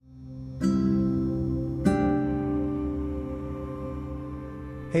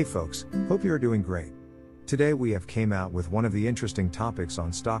Hey folks, hope you are doing great. Today we have came out with one of the interesting topics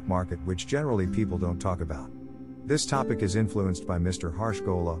on stock market which generally people don't talk about. This topic is influenced by Mr. Harsh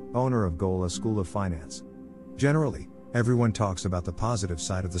Gola, owner of Gola School of Finance. Generally, everyone talks about the positive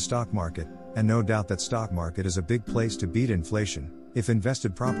side of the stock market, and no doubt that stock market is a big place to beat inflation, if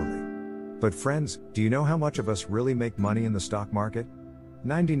invested properly. But friends, do you know how much of us really make money in the stock market?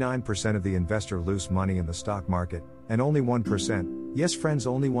 99% of the investor lose money in the stock market, and only 1%, yes friends,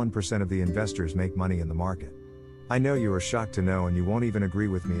 only 1% of the investors make money in the market. I know you are shocked to know and you won't even agree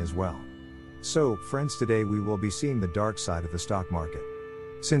with me as well. So, friends, today we will be seeing the dark side of the stock market.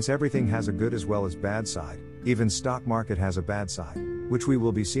 Since everything has a good as well as bad side, even stock market has a bad side, which we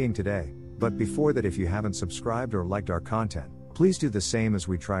will be seeing today. But before that, if you haven't subscribed or liked our content, please do the same as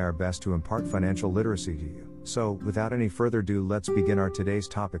we try our best to impart financial literacy to you. So, without any further ado, let's begin our today's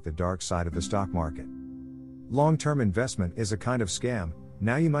topic, the dark side of the stock market. Long-term investment is a kind of scam.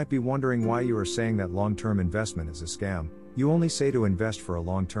 Now you might be wondering why you are saying that long-term investment is a scam. You only say to invest for a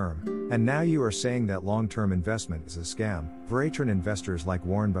long term, and now you are saying that long-term investment is a scam. Veteran investors like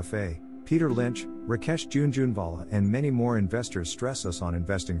Warren Buffett, Peter Lynch, Rakesh Jhunjhunwala and many more investors stress us on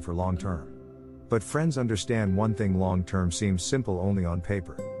investing for long term. But friends, understand one thing, long term seems simple only on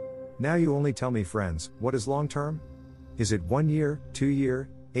paper. Now you only tell me, friends, what is long term? Is it 1 year, 2 year,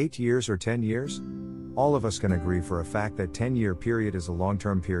 8 years or 10 years? All of us can agree for a fact that 10-year period is a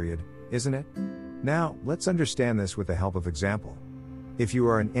long-term period, isn't it? Now, let's understand this with the help of example. If you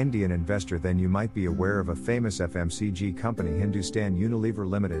are an Indian investor, then you might be aware of a famous FMCG company, Hindustan Unilever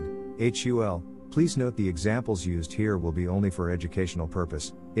Limited, HUL. Please note the examples used here will be only for educational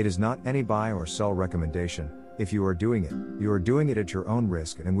purpose. It is not any buy or sell recommendation. If you are doing it at your own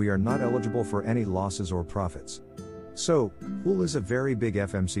risk, and we are not eligible for any losses or profits. So, HUL is a very big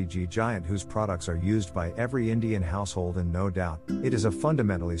FMCG giant whose products are used by every Indian household, and no doubt, it is a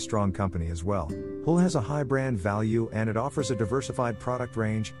fundamentally strong company as well. HUL has a high brand value and it offers a diversified product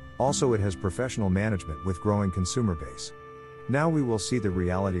range. Also, it has professional management with growing consumer base. Now we will see the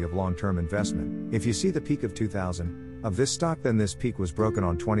reality of long-term investment. If you see the peak of 2000 of this stock, then this peak was broken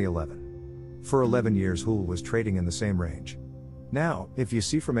on 2011. For 11 years HUL was trading in the same range. Now, if you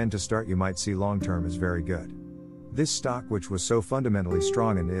see from end to start, you might see long-term is very good. This stock, which was so fundamentally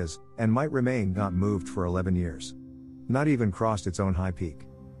strong and is, and might remain, not moved for 11 years. Not even crossed its own high peak.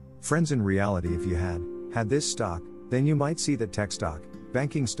 Friends, in reality, if you had this stock, then you might see that tech stock,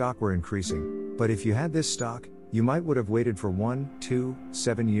 banking stock were increasing. But if you had this stock, you might would have waited for 1, 2,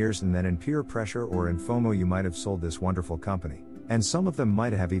 7 years, and then in peer pressure or in FOMO you might have sold this wonderful company. And some of them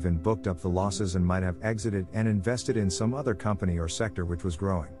might have even booked up the losses and might have exited and invested in some other company or sector which was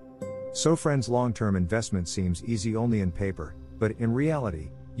growing. So friends, long-term investment seems easy only in paper, but in reality,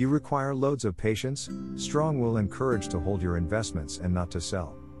 you require loads of patience, strong will and courage to hold your investments and not to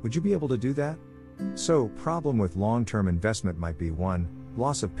sell. Would you be able to do that? So, problem with long-term investment might be 1,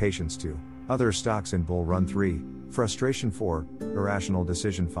 loss of patience; 2, other stocks in bull run; 3, frustration; 4, irrational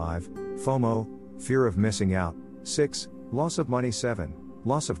decision; 5, FOMO, fear of missing out; 6, loss of money; 7,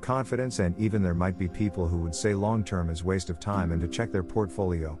 loss of confidence; and even there might be people who would say long-term is waste of time and to check their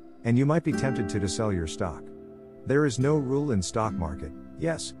portfolio. And you might be tempted to sell your stock. There is no rule in stock market.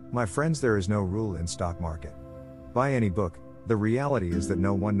 Yes, my friends, there is no rule in stock market. Buy any book. The reality is that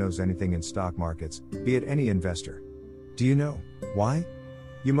no one knows anything in stock markets, be it any investor. Do you know why?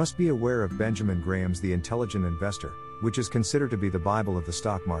 You must be aware of Benjamin Graham's The Intelligent Investor, which is considered to be the Bible of the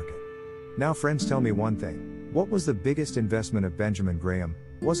stock market. Now friends, tell me one thing. What was the biggest investment of Benjamin Graham?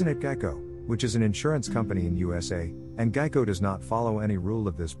 Wasn't it Geico, which is an insurance company in USA? And Geico does not follow any rule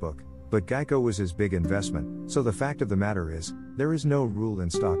of this book, but Geico was his big investment. So the fact of the matter is, there is no rule in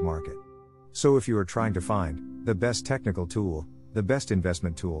stock market. So if you are trying to find the best technical tool, the best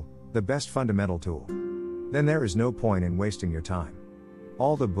investment tool, the best fundamental tool, then there is no point in wasting your time.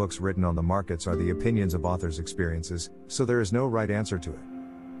 All the books written on the markets are the opinions of authors' experiences, so there is no right answer to it.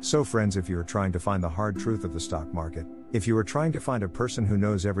 So friends, if you are trying to find the hard truth of the stock market, if you are trying to find a person who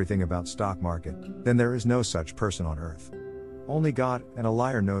knows everything about stock market, then there is no such person on earth. Only God, and a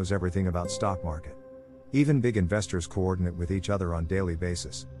liar, knows everything about stock market. Even big investors coordinate with each other on daily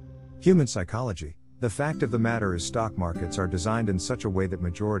basis. Human psychology. The fact of the matter is, stock markets are designed in such a way that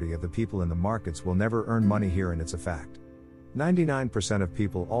majority of the people in the markets will never earn money here, and it's a fact. 99% of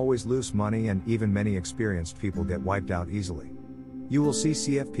people always lose money, and even many experienced people get wiped out easily. You will see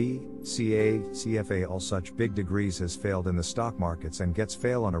CFP, CA, CFA, all such big degrees has failed in the stock markets and gets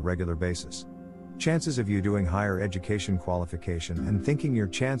fail on a regular basis. Chances of you doing higher education qualification and thinking your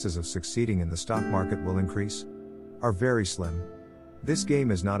chances of succeeding in the stock market will increase are very slim. This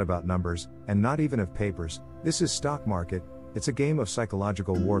game is not about numbers, and not even of papers. This is stock market, It's a game of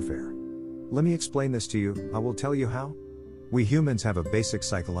psychological warfare. Let me explain this to you. I will tell you how. We humans have a basic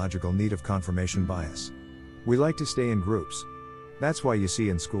psychological need of confirmation bias. We like to stay in groups. That's why you see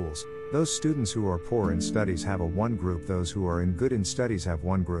in schools, those students who are poor in studies have a one group, those who are in good in studies have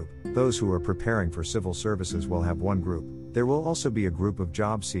one group, those who are preparing for civil services will have one group. There will also be a group of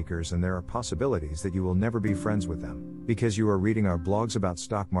job seekers, and there are possibilities that you will never be friends with them. Because you are reading our blogs about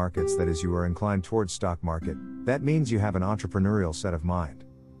stock markets, that is, you are inclined towards stock market, that means you have an entrepreneurial set of mind.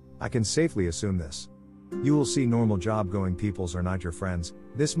 I can safely assume this. You will see normal job-going peoples are not your friends.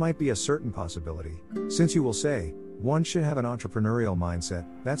 This might be a certain possibility, since you will say, one should have an entrepreneurial mindset,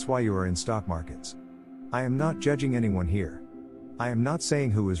 that's why you are in stock markets. I am not judging anyone here. I am not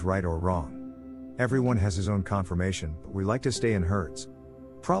saying who is right or wrong. Everyone has his own confirmation, but we like to stay in herds.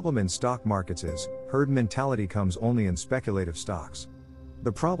 Problem in stock markets is, herd mentality comes only in speculative stocks.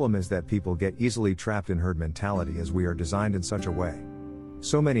 The problem is that people get easily trapped in herd mentality as we are designed in such a way.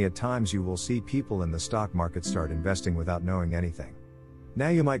 So many at times you will see people in the stock market start investing without knowing anything. Now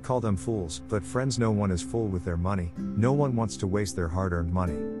you might call them fools, but friends, no one is fool with their money, no one wants to waste their hard-earned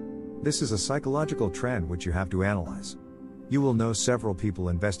money. This is a psychological trend which you have to analyze. You will know several people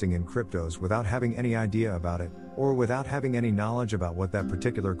investing in cryptos without having any idea about it, or without having any knowledge about what that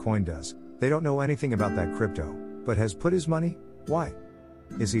particular coin does. They don't know anything about that crypto, but has put his money. Why?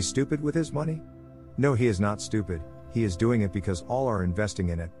 Is he stupid with his money? No, he is not stupid. He is doing it because all are investing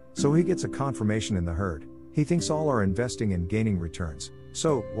in it, so he gets a confirmation in the herd. He thinks all are investing and gaining returns,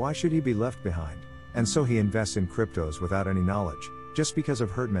 so why should he be left behind? And so he invests in cryptos without any knowledge, just because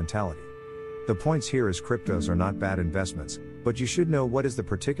of herd mentality. The points here is cryptos are not bad investments, but you should know what is the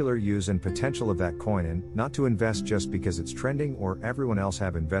particular use and potential of that coin, and not to invest just because it's trending or everyone else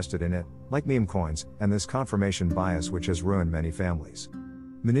have invested in it, like meme coins, and this confirmation bias which has ruined many families.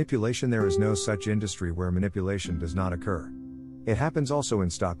 Manipulation. There is no such industry where manipulation does not occur. It happens also in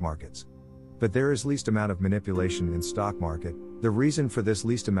stock markets. But there is least amount of manipulation in stock market. The reason for this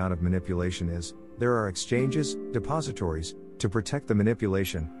least amount of manipulation is, there are exchanges, depositories, to protect the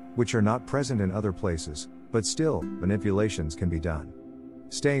manipulation, which are not present in other places, but still, manipulations can be done.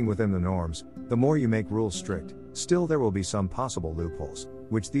 Staying within the norms, the more you make rules strict, still there will be some possible loopholes,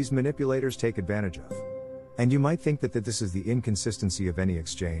 which these manipulators take advantage of. And you might think that this is the inconsistency of any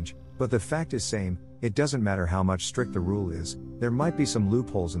exchange, but the fact is same, it doesn't matter how much strict the rule is, there might be some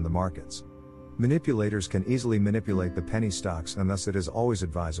loopholes in the markets. Manipulators can easily manipulate the penny stocks, and thus it is always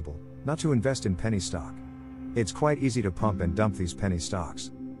advisable not to invest in penny stock. It's quite easy to pump and dump these penny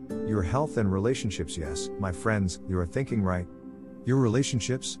stocks. Your health and relationships. Yes, my friends, you are thinking right. Your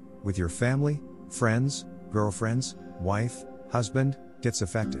relationships, with your family, friends, girlfriends, wife, husband, gets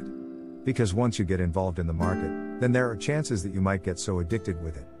affected. Because once you get involved in the market, then there are chances that you might get so addicted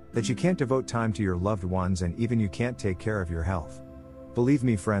with it, that you can't devote time to your loved ones, and even you can't take care of your health. Believe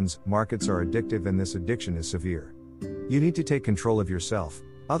me friends, markets are addictive, and this addiction is severe. You need to take control of yourself,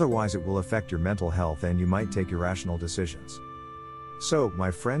 otherwise it will affect your mental health and you might take irrational decisions. So,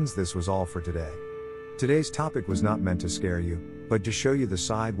 my friends, this was all for today. Today's topic was not meant to scare you, but to show you the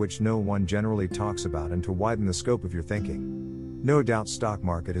side which no one generally talks about and to widen the scope of your thinking. No doubt stock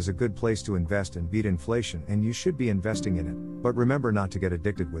market is a good place to invest and beat inflation, and you should be investing in it, but remember not to get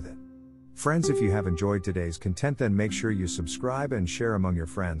addicted with it. Friends, if you have enjoyed today's content, then make sure you subscribe and share among your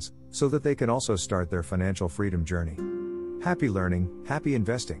friends, so that they can also start their financial freedom journey. Happy learning, happy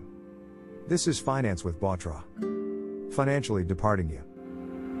investing. This is Finance with Batra. Financially departing you.